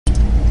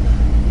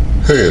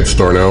Hey, it's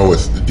Darnell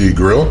with the D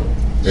Grill,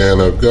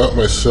 and I've got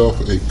myself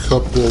a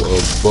couple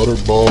of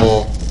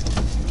Butterball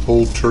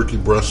whole turkey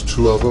breasts,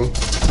 2 of them,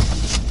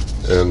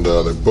 and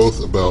they're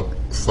both about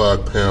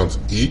 5 pounds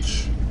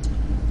each.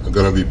 I'm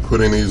going to be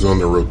putting these on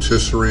the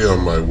rotisserie on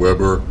my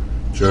Weber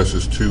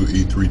Genesis 2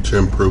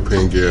 E-310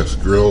 Propane Gas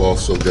Grill.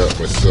 Also got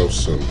myself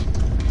some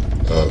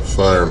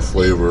Fire and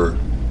Flavor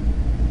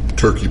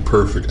Turkey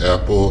Perfect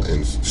Apple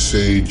and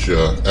Sage,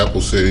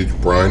 Apple Sage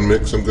Brine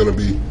mix I'm going to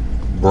be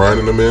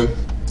brining them in.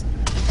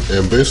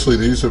 And basically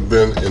these have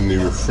been in the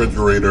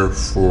refrigerator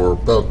for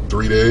about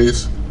 3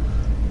 days,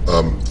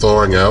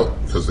 thawing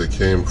out because they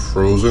came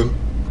frozen.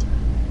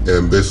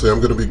 And basically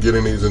I'm going to be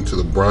getting these into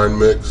the brine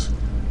mix,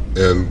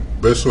 and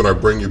basically when I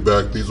bring you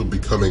back, these will be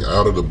coming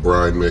out of the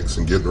brine mix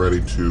and getting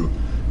ready to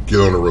get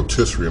on a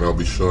rotisserie, and I'll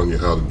be showing you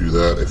how to do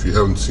that. If you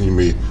haven't seen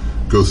me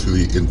go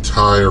through the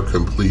entire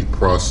complete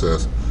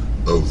process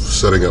of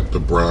setting up the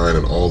brine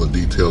and all the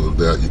details of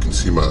that, you can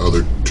see my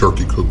other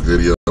turkey cook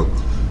video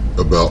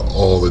about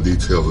all the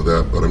details of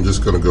that, but I'm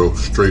just going to go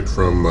straight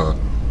from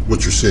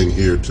what you're seeing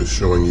here to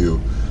showing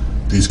you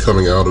these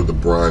coming out of the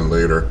brine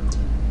later.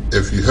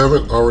 If you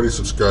haven't already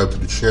subscribed to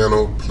the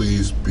channel,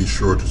 please be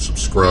sure to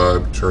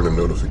subscribe, turn the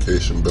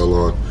notification bell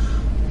on.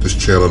 This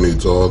channel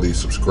needs all the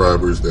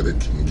subscribers that it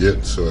can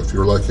get, so if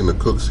you're liking the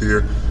cooks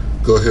here,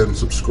 go ahead and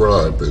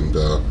subscribe, and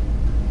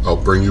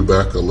I'll bring you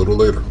back a little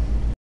later.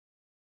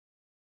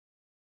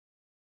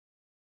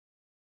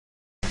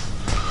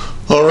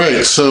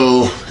 Alright,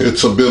 so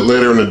it's a bit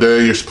later in the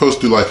day. You're supposed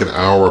to do like an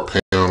hour a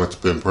pound. It's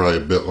been probably a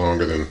bit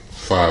longer than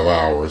 5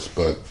 hours,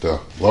 but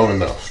long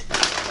enough.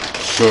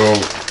 So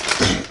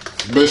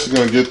basically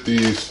going to get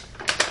these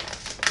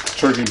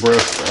turkey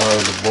breasts out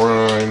of the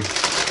brine,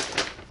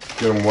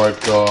 get them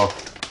wiped off,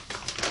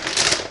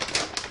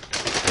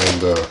 and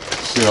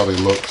see how they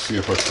look, see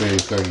if I see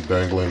anything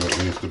dangling that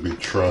needs to be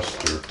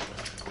trussed, or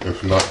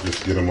if not,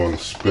 just get them on the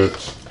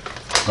spits.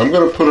 I'm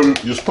going to put them,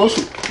 you're supposed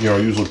to,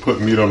 usually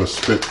put meat on the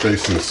spit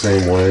facing the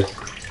same way,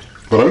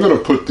 but I'm going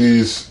to put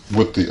these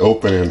with the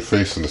open end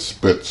facing the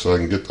spit so I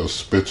can get those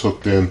spits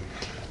hooked in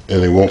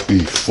and they won't be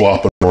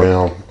flopping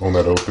around on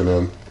that open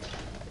end.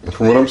 And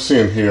from what I'm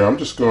seeing here, I'm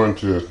just going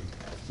to,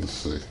 let's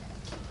see,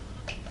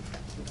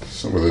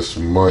 some of this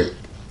might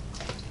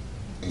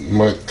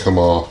come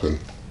off and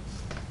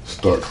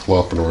start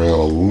flopping around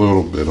a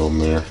little bit on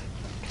there.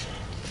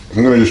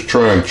 I'm going to just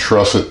try and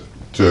truss it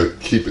to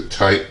keep it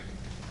tight.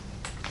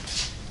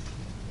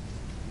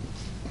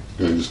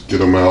 And just get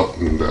them out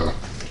and get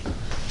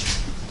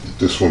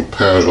this one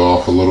patted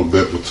off a little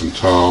bit with some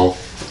towel.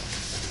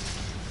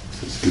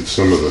 Let's get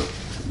some of the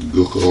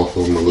gook off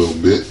of them a little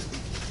bit.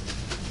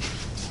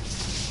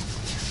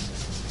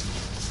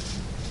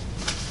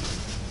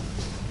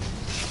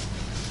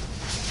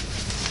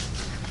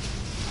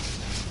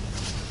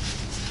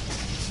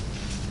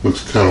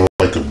 Looks kind of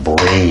like a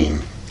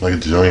brain, like a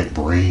giant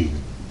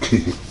brain.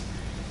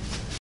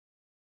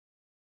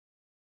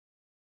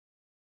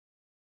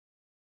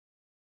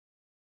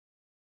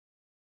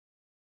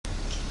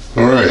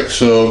 Alright,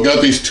 so I've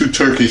got these 2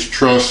 turkeys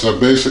trussed. I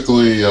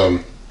basically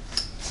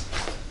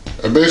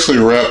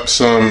wrapped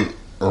some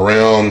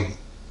around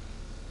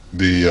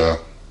the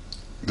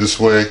this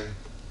way,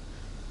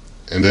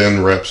 and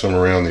then wrapped some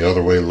around the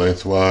other way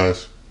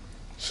lengthwise.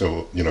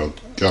 So,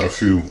 got a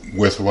few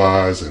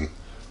widthwise and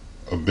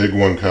a big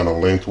one kind of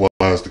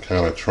lengthwise to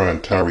kind of try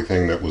and tie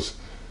everything that was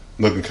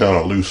looking kind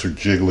of loose or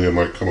jiggly and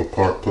might come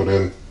apart, put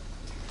in.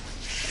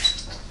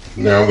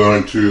 Now I'm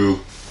going to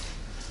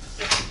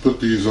put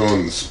these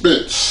on the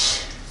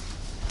spits.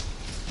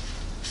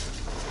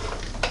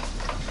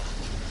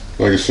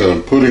 Like I said,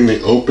 I'm putting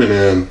the open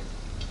end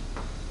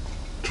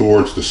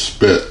towards the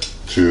spit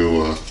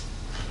to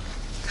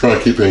try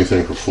and keep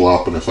anything from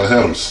flopping. If I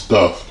had them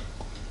stuffed,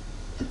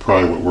 it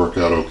probably would work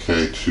out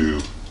okay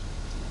to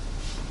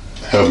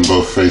have them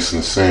both facing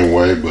the same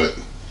way, but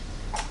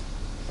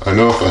I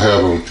know if I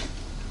have them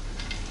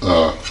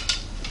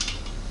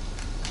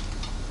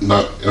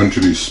not into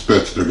these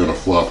spits, they're going to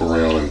flop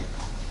around, and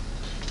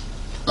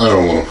I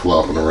don't want them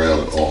flopping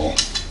around at all.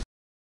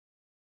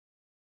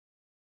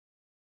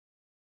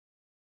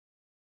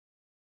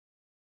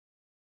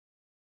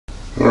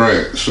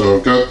 Alright, so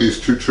I've got these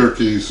 2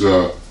 turkeys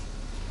in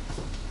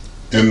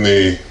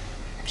the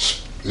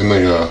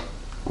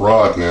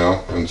rod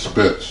now, and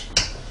spits.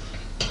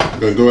 I'm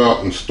going to go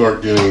out and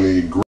start getting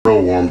the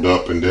grill warmed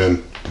up and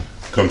then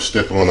come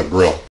stick on the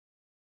grill.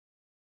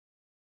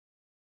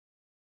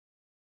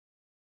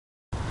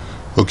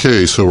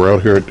 Okay, so we're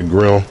out here at the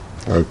grill.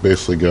 I've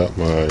basically got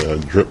my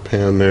drip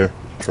pan there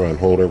to try and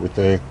hold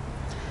everything.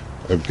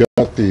 I've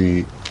got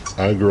the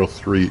iGrill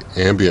 3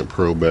 Ambient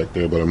Pro back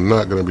there, but I'm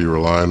not going to be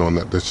relying on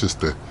that. That's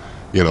just to,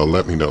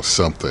 let me know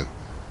something,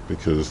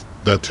 because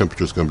that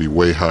temperature is going to be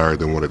way higher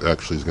than what it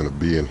actually is going to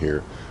be in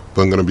here.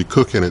 But I'm going to be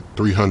cooking at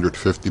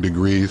 350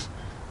 degrees.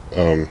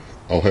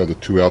 I'll have the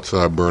 2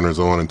 outside burners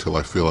on until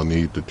I feel a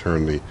need to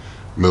turn the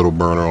middle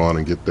burner on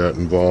and get that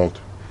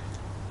involved.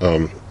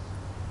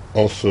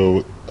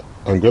 Also,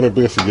 I'm going to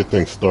basically get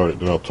things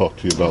started, and I'll talk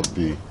to you about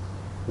the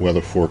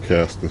weather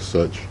forecast and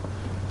such.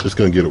 Just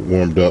going to get it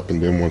warmed up,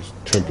 and then once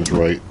the temp is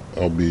right,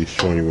 I'll be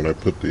showing you when I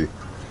put the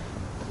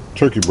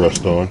turkey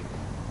breast on.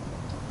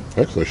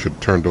 Actually, I should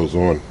have turned those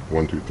on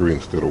 1, 2, 3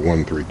 instead of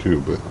 1, 3,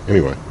 2, but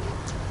anyway.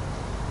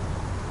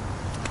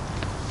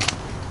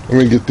 Let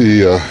me get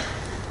the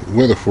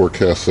weather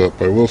forecast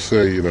up. I will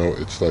say, you know,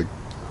 it's like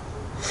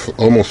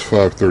almost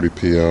 5:30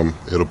 p.m.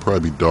 It'll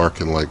probably be dark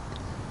in like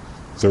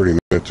 30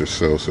 minutes or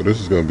so. So this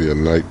is going to be a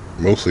night,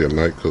 mostly a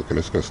night cook, and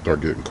it's going to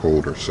start getting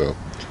colder. So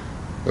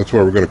that's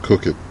why we're going to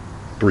cook at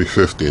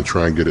 350 and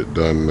try and get it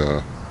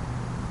done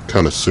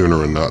kind of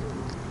sooner and not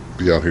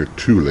be out here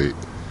too late.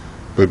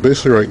 But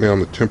basically right now,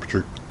 the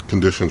temperature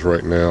conditions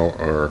right now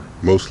are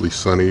mostly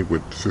sunny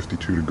with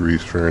 52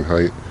 degrees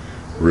Fahrenheit,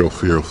 real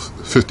feel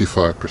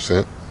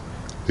 55%,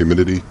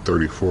 humidity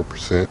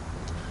 34%,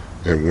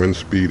 and wind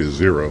speed is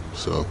 0,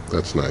 so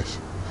that's nice.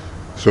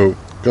 So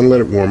gonna let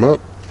it warm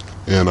up,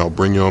 and I'll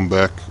bring you on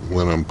back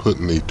when I'm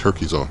putting the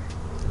turkeys on.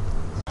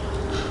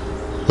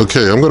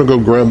 Okay, I'm gonna go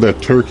grab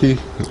that turkey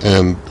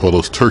and, well,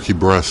 those turkey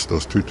breasts,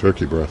 those 2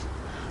 turkey breasts.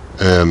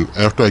 And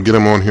after I get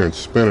them on here and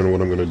spinning,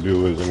 what I'm going to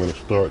do is I'm going to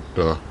start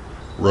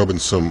rubbing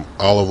some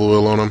olive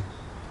oil on them.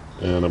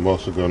 And I'm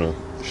also going to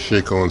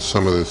shake on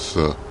some of this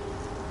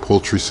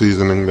poultry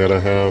seasoning that I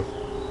have.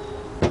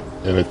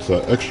 And it's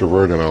extra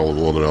virgin olive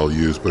oil that I'll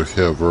use, but if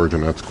you have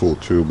virgin, that's cool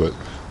too. But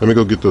let me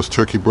go get those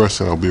turkey breasts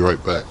and I'll be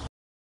right back.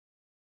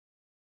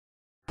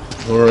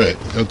 Alright,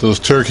 got those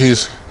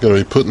turkeys. Going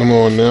to be putting them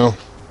on now.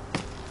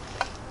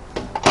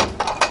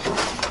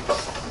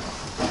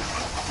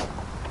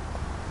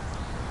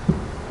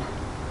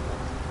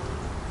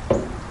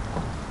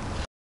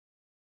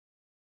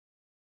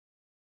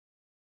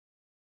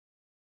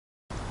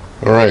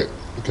 Alright,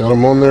 got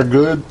them on there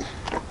good.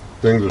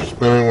 Things are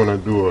spinning when I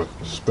do a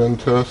spin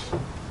test.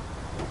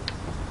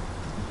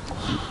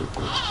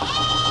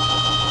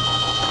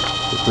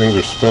 The things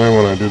are spinning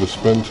when I do the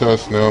spin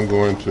test. Now I'm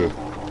going to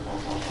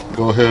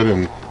go ahead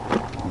and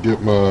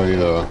get my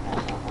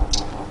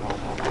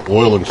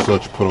oil and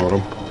such put on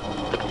them.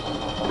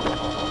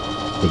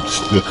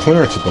 The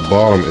clearance at the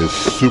bottom is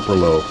super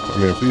low. I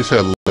mean, if these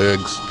had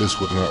legs, this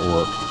would not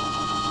work.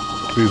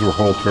 If these were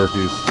whole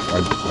turkeys,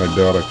 I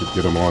doubt I could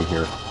get them on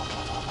here.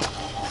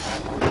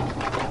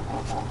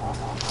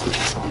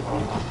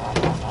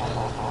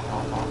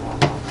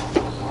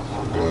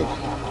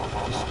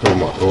 Spill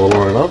my oil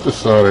on it. I've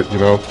decided, you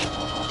know,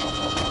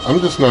 I'm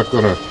just not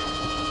going to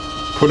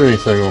put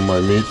anything on my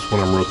meats when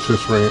I'm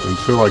rotisserie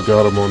until I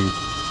got them on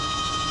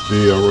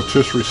the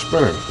rotisserie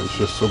spinning. It's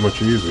just so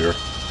much easier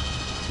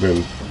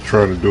than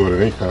trying to do it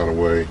any kind of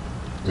way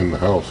in the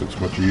house. It's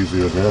much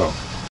easier now.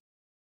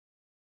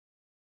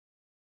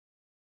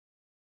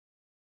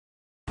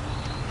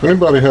 If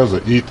anybody has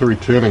an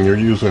E-310 and you're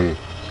using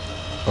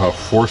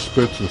 4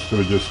 spits instead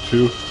of just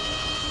 2,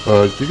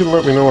 you can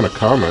let me know in a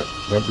comment.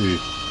 That'd be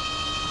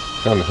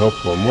kind of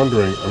helpful. I'm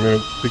wondering, I mean,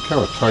 it'd be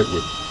kind of tight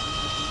with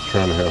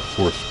trying to have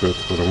 4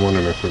 spits, but I'm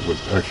wondering if it would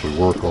actually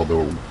work,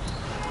 although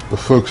the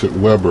folks at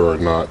Weber are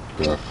not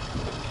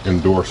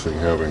endorsing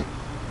having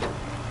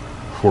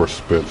 4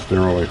 spits. They're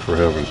only for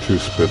having 2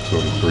 spits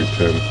on the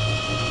 310.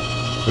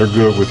 They're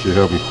good with you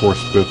having 4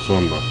 spits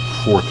on the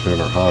 410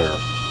 or higher.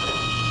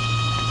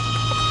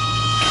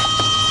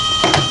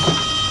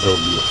 That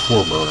would be a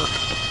 4 burner.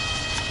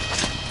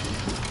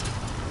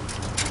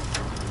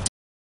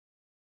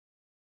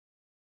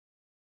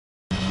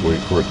 Wait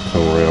for it to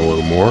come around a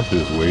little more.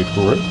 Just wait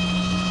for it.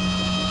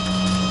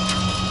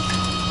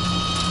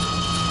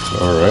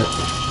 Alright.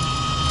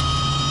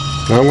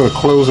 Now I'm going to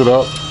close it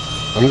up.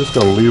 I'm just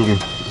going to leave them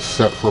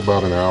set for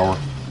about an hour.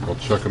 I'll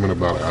check them in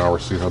about an hour,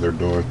 see how they're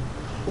doing.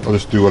 I'll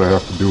just do what I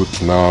have to do with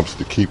the knobs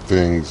to keep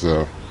things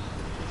at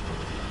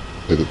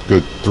a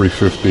good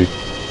 350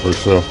 or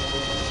so.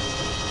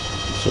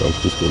 So I'm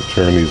just going to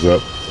turn these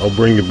up. I'll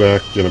bring you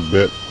back in a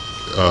bit,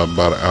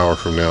 about an hour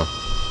from now.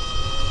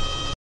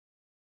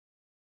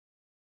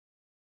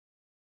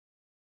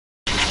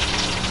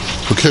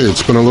 Okay,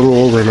 it's been a little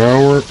over an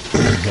hour.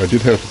 I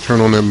did have to turn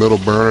on that middle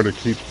burner to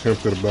keep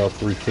temp at about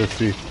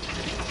 350.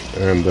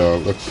 And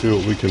let's see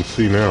what we can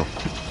see now.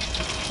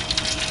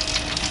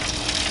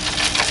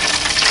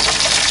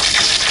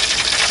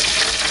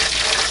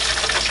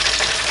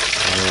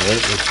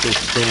 Alright, let's go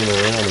spinning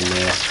around in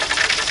there.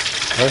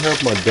 I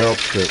have my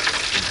doubts that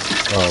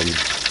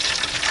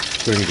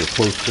things are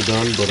close to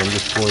done, but I'm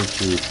just going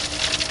to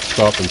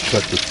stop and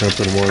check the temp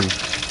in one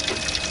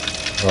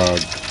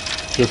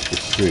just to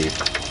see.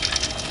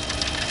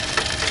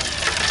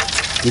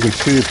 You can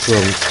see it's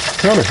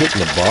kind of hitting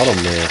the bottom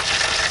there.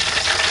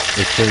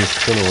 The things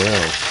spin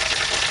around.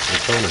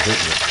 They're kind of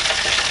hitting it.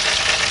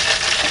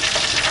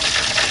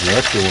 And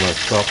actually, when I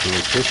stop the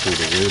rotisserie,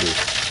 the weight is,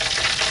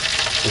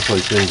 looks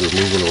like things are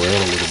moving around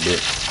a little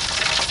bit.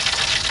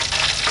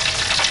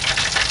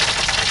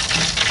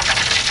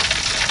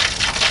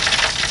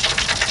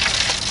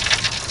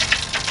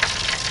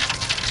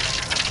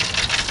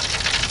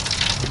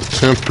 The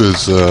temp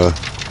is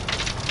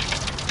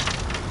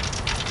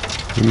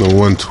in the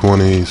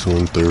 120s,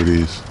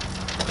 130s.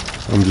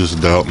 I'm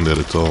just doubting that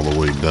it's all the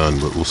way done,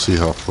 but we'll see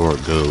how far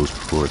it goes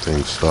before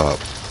things stop.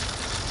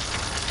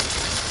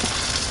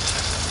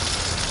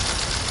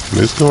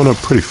 It's going up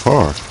pretty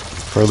far,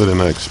 farther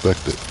than I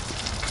expected.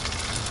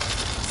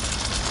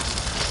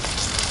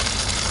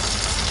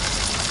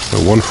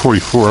 At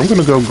 144, I'm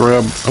gonna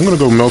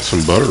go melt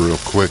some butter real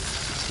quick.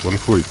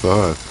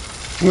 145.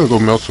 I'm gonna go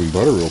melt some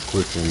butter real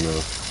quick and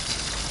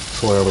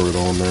slather it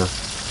on there.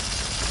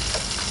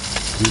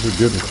 These are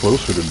getting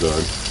closer to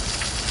done.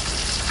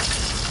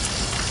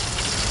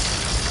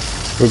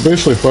 But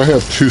basically, if I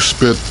have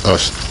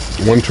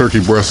one turkey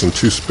breast and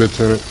 2 spits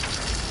in it,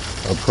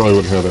 I probably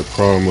wouldn't have that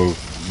problem of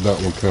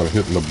that one kind of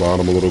hitting the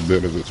bottom a little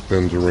bit as it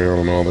spins around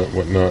and all that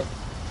whatnot.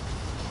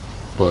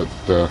 But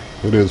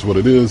it is what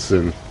it is,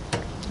 and I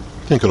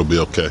think it'll be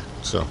okay.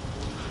 So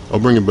I'll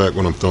bring it back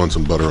when I'm throwing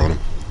some butter on them.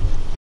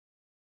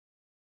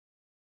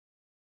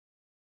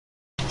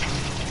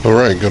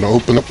 Alright, gonna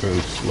open up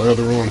and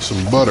slather on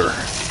some butter.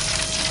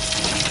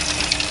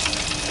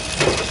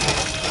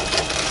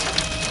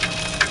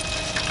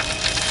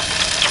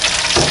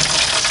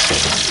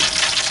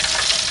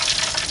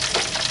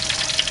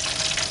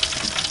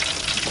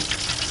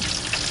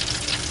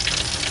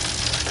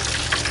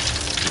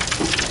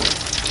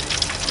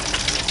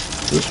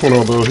 This one,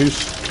 although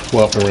he's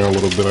flopping around a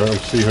little bit, I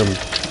don't see him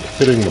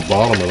hitting the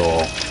bottom at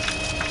all.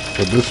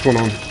 But this one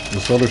on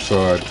this other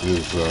side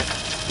is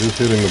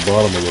hitting the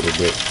bottom a little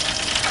bit.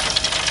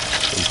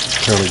 It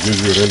kind of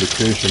gives you an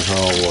indication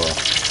how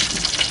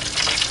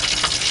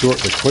short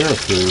the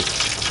clearance is.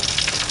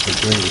 The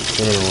things are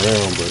spinning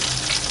around, but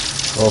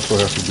also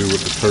has to do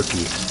with the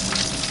turkey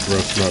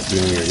breast not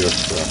being, I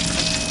guess,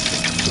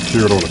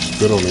 secured on a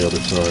spit on the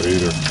other side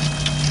either.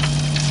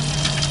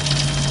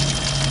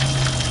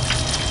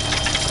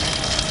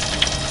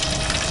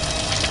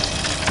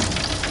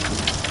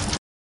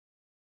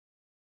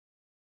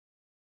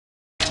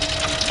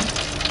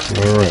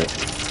 Alright,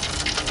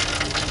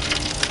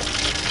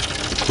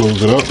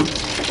 close it up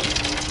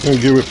and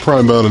give it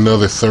probably about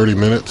another 30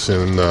 minutes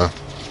and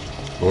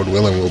Lord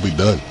willing we'll be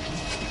done.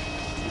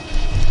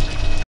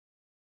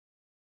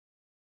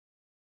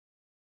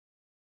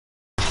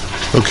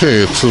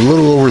 Okay, it's a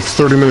little over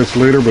 30 minutes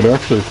later, but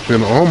actually it's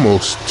been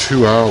almost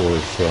 2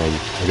 hours,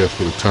 I guess,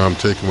 with the time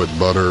taken with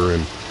butter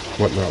and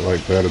whatnot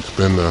like that. It's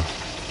been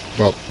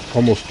about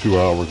almost 2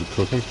 hours of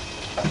cooking.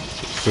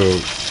 So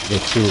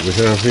let's see what we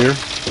have here.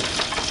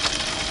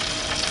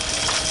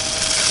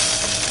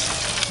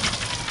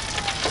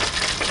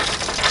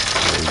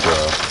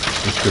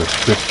 Just going to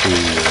stick the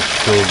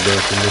stove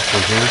back in this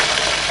one here.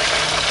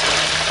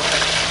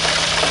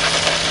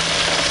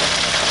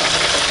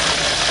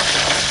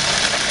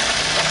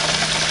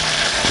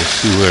 Let's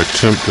see where our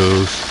temp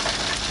goes.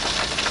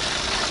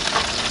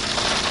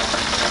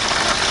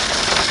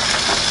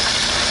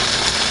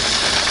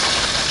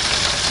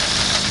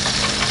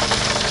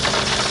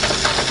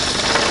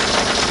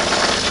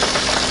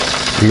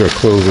 I'm going to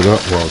close it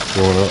up while it's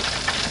going up.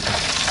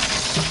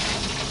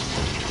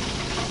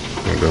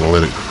 I'm going to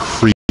let it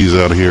freeze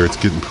out here. It's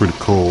getting pretty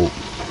cold.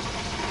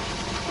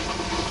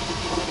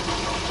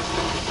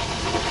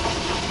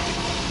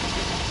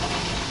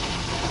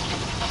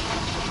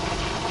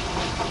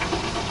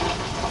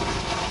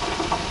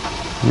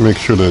 Make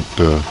sure that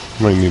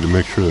might need to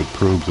make sure that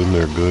probe's in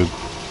there good.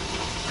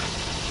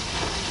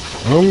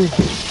 I'm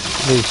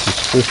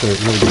suspicious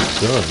it may be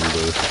done,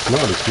 but if it's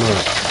not, it's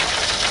not.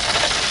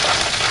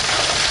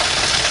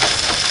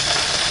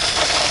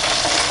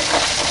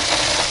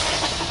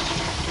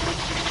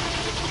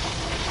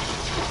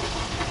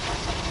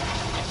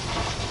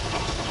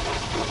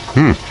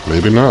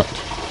 Maybe not.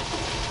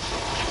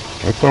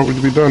 I thought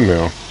we'd be done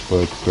now,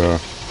 but the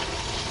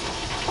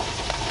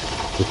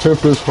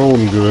temp is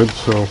holding good,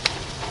 so I'm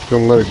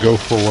gonna let it go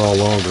for a while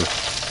longer.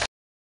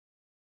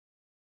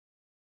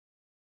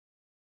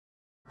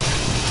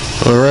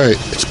 Alright,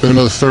 it's been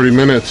another 30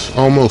 minutes,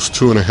 almost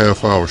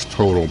 2.5 hours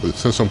total, but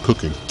since I'm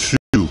cooking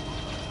 2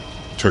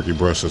 turkey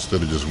breasts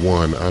instead of just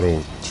 1, I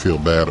don't feel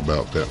bad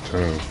about that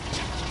time.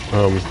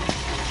 I'm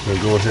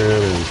gonna go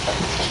ahead and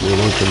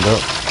relinquish it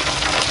up.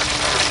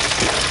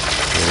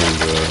 And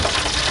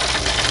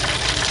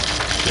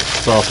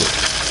stop it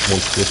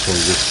once this one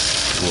gets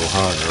a little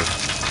higher.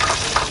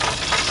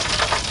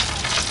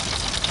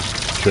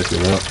 Check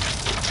it out.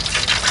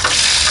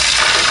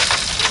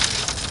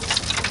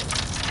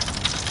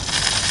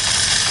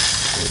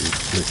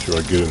 Make sure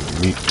I get in the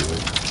meat to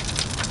it.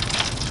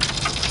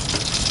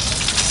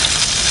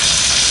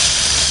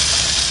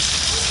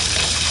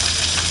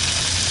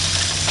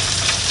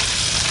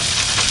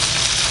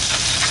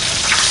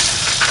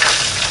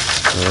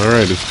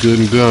 Alright, it's good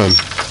and done.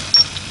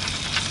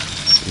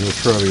 I'm going to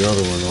try the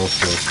other one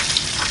also.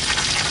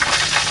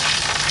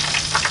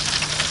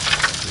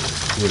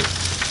 Quit it.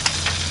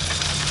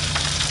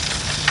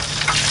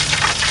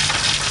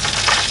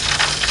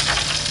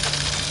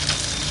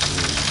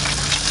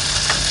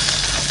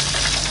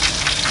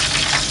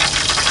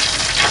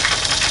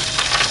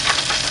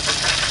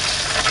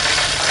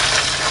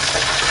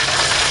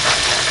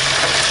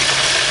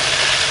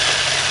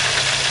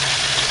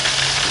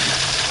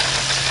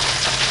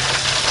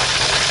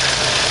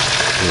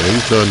 Yeah,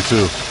 he's done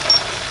too.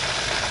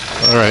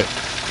 Alright,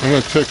 I'm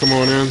going to take him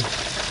on in.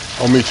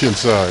 I'll meet you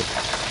inside.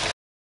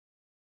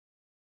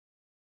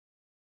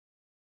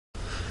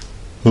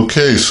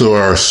 Okay, so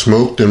our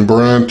smoked and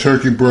brined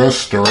turkey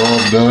breasts are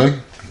all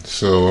done.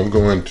 So I'm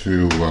going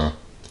to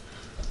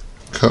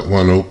cut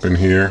one open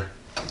here.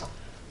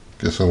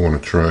 Guess I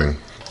want to try and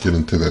get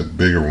into that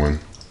bigger one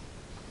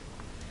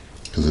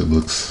because it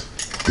looks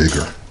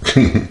bigger.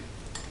 I'm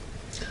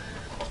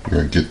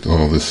going to get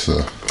all this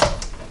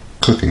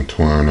cooking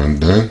twine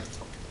undone.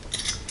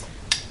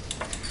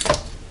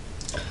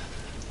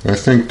 I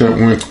think that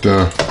went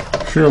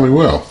fairly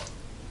well,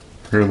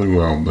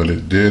 but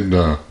it did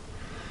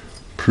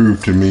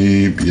prove to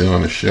me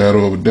beyond a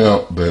shadow of a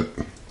doubt that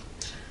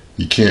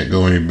you can't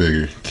go any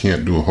bigger. You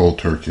can't do a whole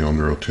turkey on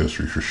the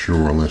rotisserie for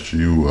sure unless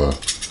you,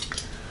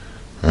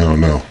 I don't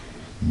know,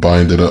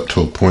 bind it up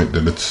to a point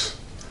that it's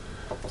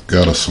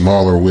got a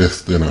smaller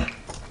width than a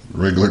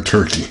regular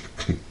turkey.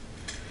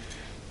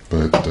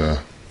 But the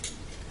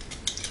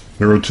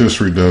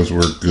rotisserie does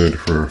work good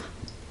for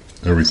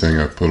everything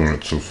I've put on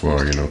it so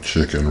far, you know,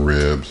 chicken,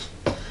 ribs,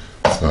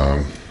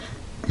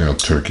 now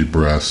turkey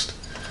breast.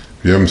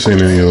 If you haven't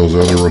seen any of those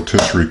other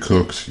rotisserie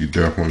cooks, you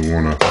definitely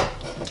want to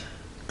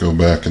go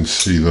back and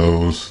see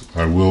those.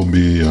 I will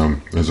be,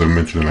 as I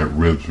mentioned in that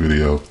ribs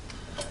video,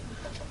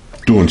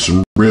 doing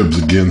some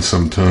ribs again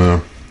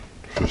sometime,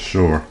 for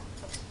sure.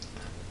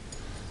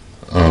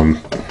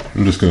 I'm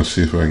just going to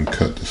see if I can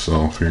cut this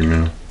off here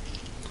now.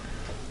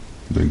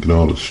 Did I get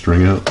all the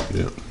string out?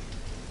 Yeah,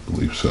 I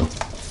believe so.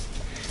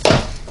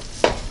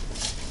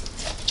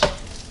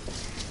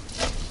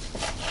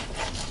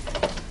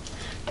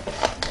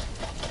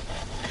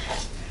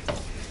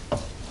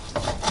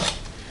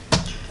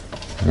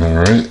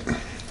 Alright,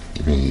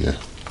 let me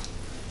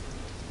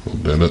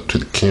hold that up to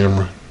the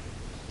camera.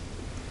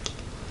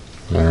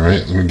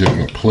 Alright, let me get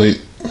my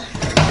plate.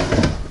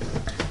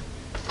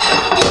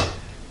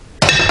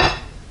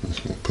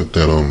 Just gonna put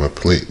that on my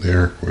plate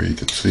there where you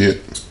can see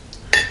it.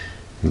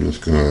 I'm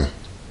just gonna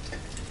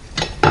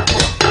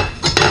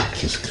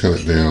cut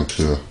it down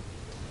to a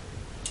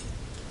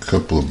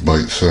couple of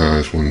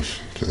bite-sized ones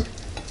to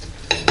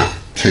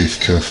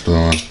taste test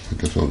on. I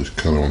guess I'll just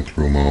cut on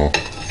through them all.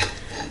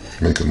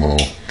 Make them all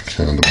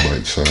kind of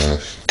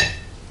bite-sized.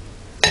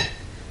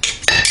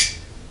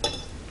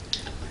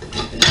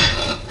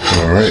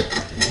 Alright.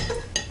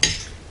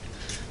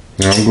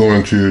 Now I'm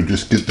going to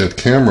just get that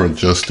camera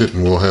adjusted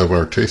and we'll have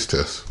our taste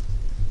test.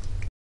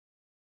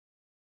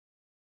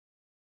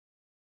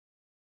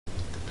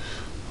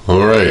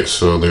 Alright,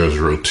 so there's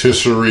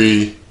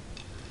rotisserie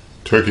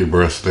turkey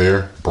breast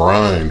there.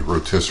 Brined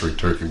rotisserie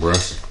turkey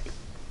breast.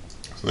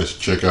 So let's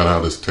check out how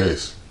this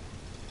tastes.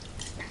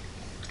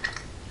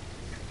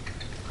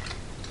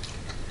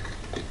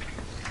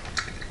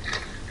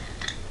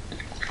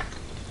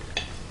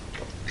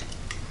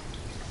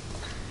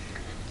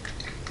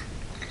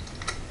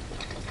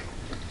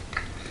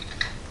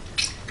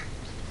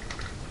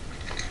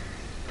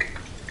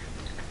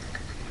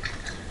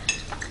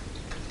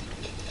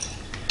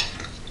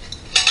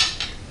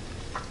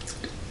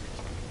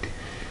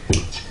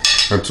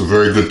 That's a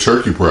very good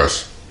turkey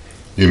breast.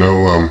 You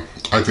know,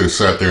 I could have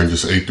sat there and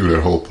just ate through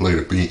that whole plate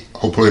of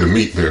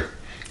meat there,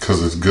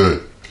 because it's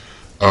good.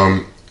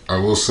 I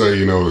will say,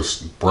 you know,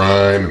 this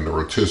brine and the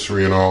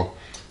rotisserie and all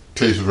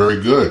tastes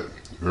very good.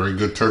 Very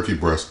good turkey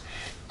breast.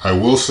 I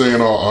will say,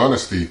 in all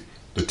honesty,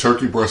 the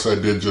turkey breast I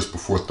did just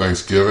before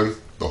Thanksgiving,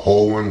 the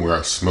whole one where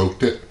I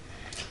smoked it,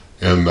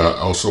 and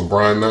also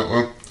brined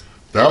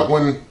that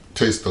one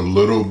tastes a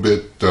little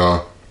bit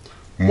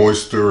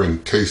moister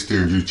and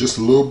tastier. Just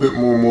a little bit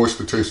more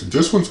moisture tasty.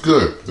 This one's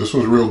good. This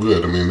one's real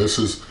good. I mean,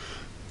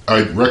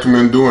 I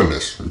recommend doing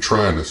this and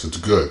trying this. It's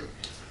good.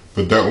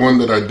 But that one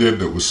that I did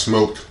that was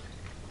smoked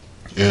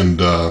and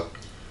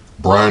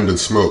brined and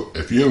smoked,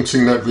 if you haven't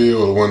seen that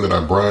video of the one that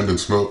I brined and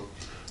smoked,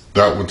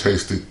 that one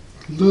tasted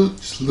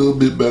just a little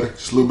bit better.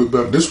 Just a little bit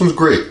better. This one's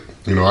great.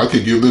 You know, I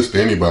could give this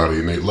to anybody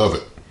and they'd love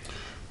it.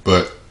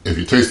 But if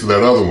you tasted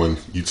that other one,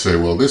 you'd say,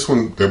 well, this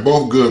one, they're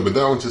both good, but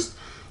that one's just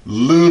a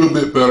little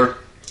bit better.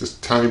 Just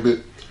a tiny bit.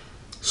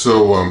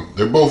 So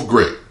they're both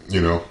great.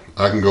 You know,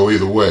 I can go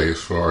either way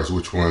as far as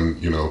which one,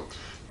 you know,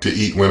 to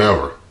eat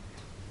whenever.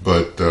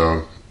 But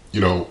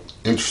you know,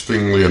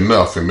 interestingly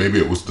enough, and maybe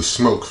it was the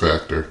smoke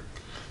factor,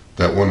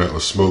 that one that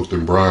was smoked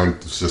and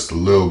brined is just a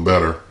little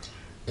better.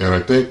 And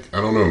I think,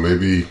 I don't know,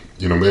 maybe,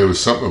 you know, maybe it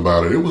was something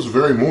about it. It was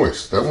very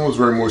moist. That one was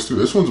very moist too.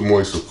 This one's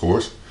moist, of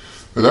course,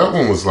 but that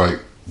one was like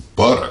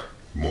butter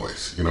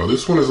moist. You know,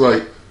 this one is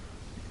like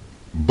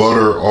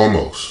butter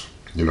almost.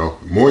 You know,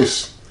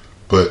 moist,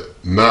 but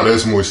not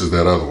as moist as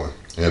that other one,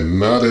 and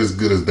not as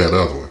good as that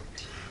other one.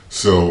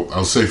 So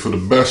I'll say for the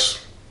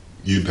best,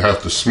 you'd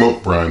have to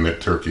smoke brine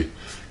that turkey.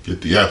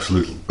 Get the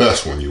absolute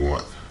best one you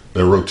want.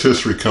 The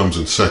rotisserie comes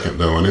in second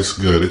though, and it's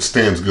good. It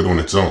stands good on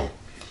its own.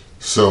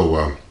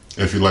 So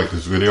if you like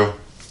this video,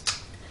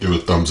 give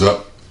it a thumbs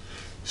up,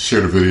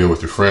 share the video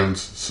with your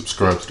friends,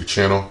 subscribe to the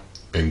channel,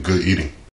 and good eating.